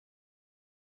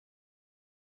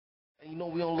You know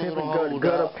we don't love them hoes,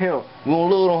 gutter pimp. We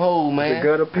don't love them hoes, man. The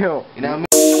gutter pimp. You know what I mean?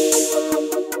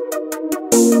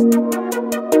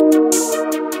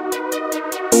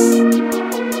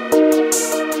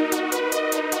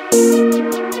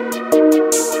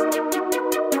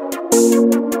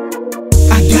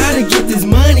 I gotta get this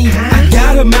money, I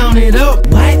gotta mount it up.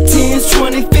 What? 10s,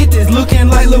 20s, 50s, looking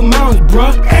like little mountains,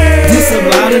 bruh. This a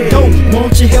lot of dope,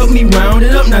 won't you help me round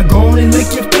it up? Now go and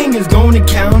lick your fingers, go and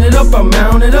count it up. I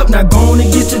mount it up, now go and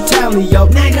get your tally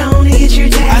up. Now go and get your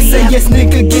tally up. I say yes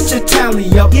nigga, get your tally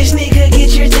up. Yes nigga,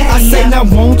 get your tally up. I say now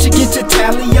won't you get your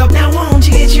tally up? Now won't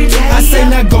you get your tally up? I say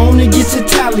now go and get your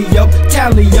tally up,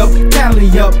 tally up, tally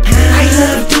up. I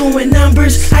love doing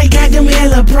numbers, I got them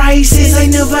hella prices. I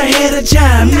never had a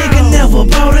job, nigga never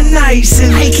bought a nice.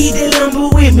 And I keep the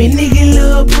lumber with me, nigga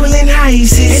love pulling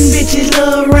ices. And bitches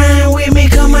love riding with me,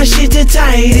 cause my shit the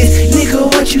tightest. Nigga,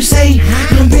 what you say?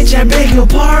 Bitch, I beg your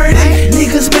pardon.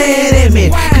 Niggas mad at me,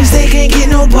 cause they can't get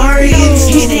no bargains.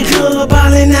 Hit the club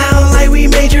ballin' out like we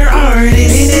major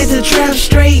artists. And at the trap,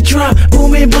 straight drop,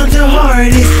 booming bump the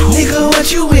hardest. Nigga,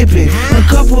 what you whippin'? A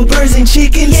couple birds and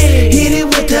chickens. Hit it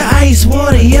with the ice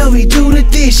water, yeah, we do the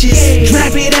dishes.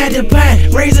 Drop it out the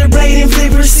pot, razor blade and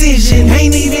flip precision.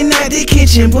 Ain't even out the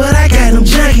kitchen, but I got them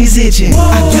junkies itching.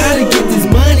 I gotta get this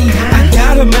money, I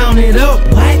gotta mount it up.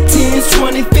 What? 10s,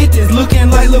 20s, 50s, looking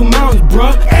like little mountains,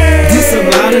 bruh. This a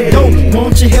lot of dope,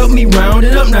 won't you help me round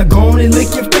it up? Now go and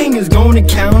lick your fingers, go and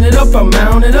count it up. I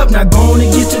mount it up, now go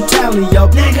and get your tally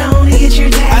up. Now go and get your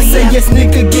tally up. I say yes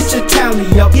nigga, get your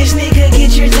tally up. Yes nigga,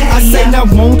 get your tally up. I say now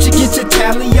won't you get your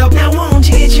tally up? Now won't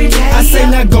you get your tally up? I say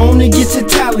now go and get your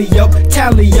tally up,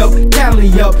 tally up,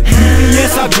 tally up.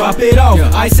 Yes, I drop it off.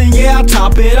 Icing, yeah, I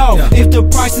top it off. If the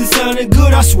price is sounding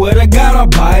good, I swear to God, I'll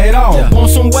buy it all. Want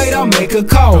some weight, I'll make a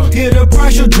call. Hear the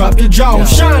price, you'll drop the jaw.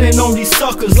 Shining on these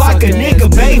suckers like a nigga,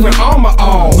 baby, on my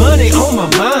all. Money on my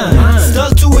mind,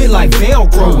 stuck to it like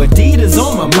Velcro. Adidas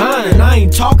on my mind, and I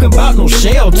ain't talking about no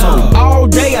shell toe. All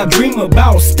day I dream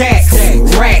about stacks,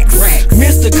 racks.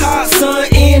 Mr.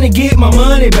 Godson in and get my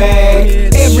money back.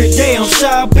 Every day I'm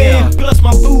shopping, plus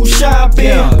my food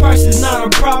shopping. Price is not a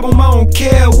problem, I don't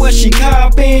care what she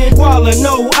copping. Walla,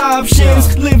 no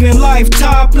options, living life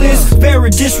topless. Very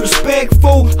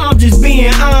disrespectful, I'm just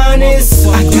being honest.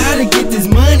 I gotta get this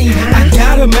money, I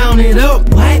gotta mount it up.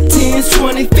 What? 10s,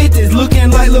 20s, 50s,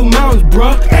 looking like little mountains,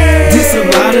 bruh. This a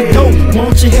lot of dope,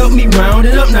 won't you help me round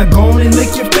it up? Now go and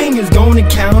lick your fingers, go and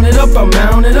count it up. I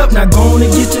mount it up, now go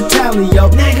and get your tally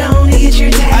up. Now go and get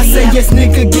your tally up. I say yes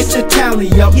nigga, get your tally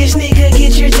up. Yes nigga,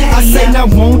 get your tally up. I say now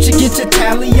won't you get your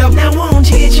tally up? Now won't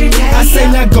you get your tally up? I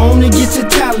say now go and get your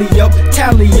tally up,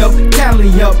 tally up,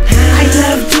 tally up. I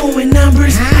love doing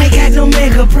numbers, I got no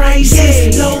mega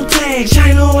prices. Low tag,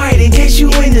 China white in case you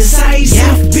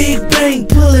indecisive. Big bank,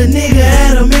 pull a nigga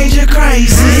out of major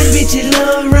crisis. Bitches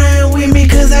love riding with me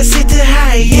cause I sit the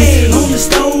highest. On the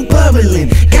stove bubbling,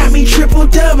 got me triple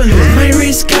doubling. My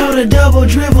wrist caught a double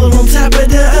dribble on top of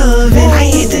the oven. I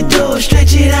hit the door,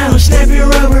 stretch it out, snapping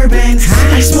rubber bands.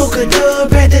 I smoke a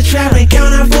dub at the trap and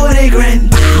count out 40 grand.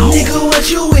 Nigga, what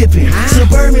you whipping?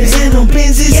 Suburbans and them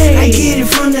Benzes. I get it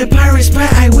from the pirate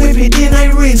spot, I whip it, then I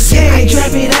rinse it. I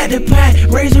drop it out the pot,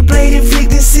 razor blade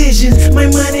inflict incisions. My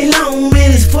money long,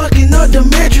 man, it's fucking up the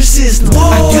metric system.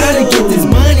 I gotta get this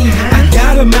money, I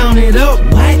gotta mount it up.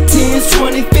 What? 10s,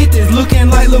 20s, 50s, looking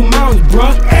like little mountains,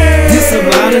 bruh. This a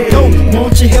lot of dope,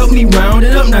 won't you help me round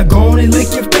it up? Now go and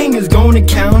lick your fingers, go and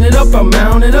count it up. I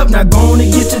mount it up, now go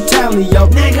and get your tally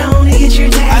up. Now go and get your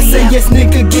tally up. I say yes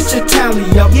nigga, get your tally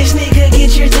up. Yes nigga,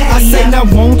 get your tally up. I say now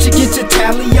won't you get your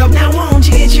tally up? Now won't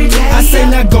you get your tally up? I say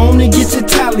now go and get your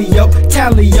tally up,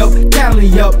 tally up,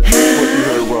 tally up. What you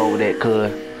heard wrong with that,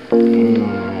 cuz?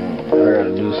 I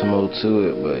gotta do some more to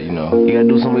it, but you know, you gotta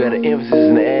do some, we got the emphasis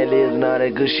and the ad-libs and all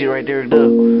that good shit right there, though.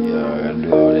 Yeah, I gotta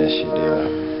do all that shit there.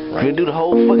 You gonna do the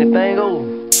whole fucking thing over?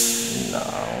 Nah,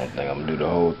 I don't think I'm gonna do the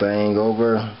whole thing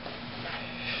over.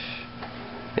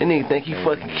 That nigga think he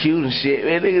fucking cute and shit,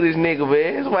 man. Look at this nigga,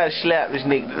 man. Somebody slap this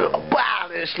nigga. Wow,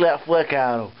 they slap fuck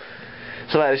out of him.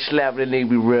 Somebody slap that nigga,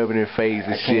 be rubbing their face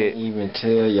and shit. I can't even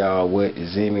tell y'all what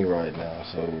is in me right now,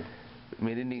 so.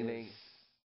 Man, this nigga ain't.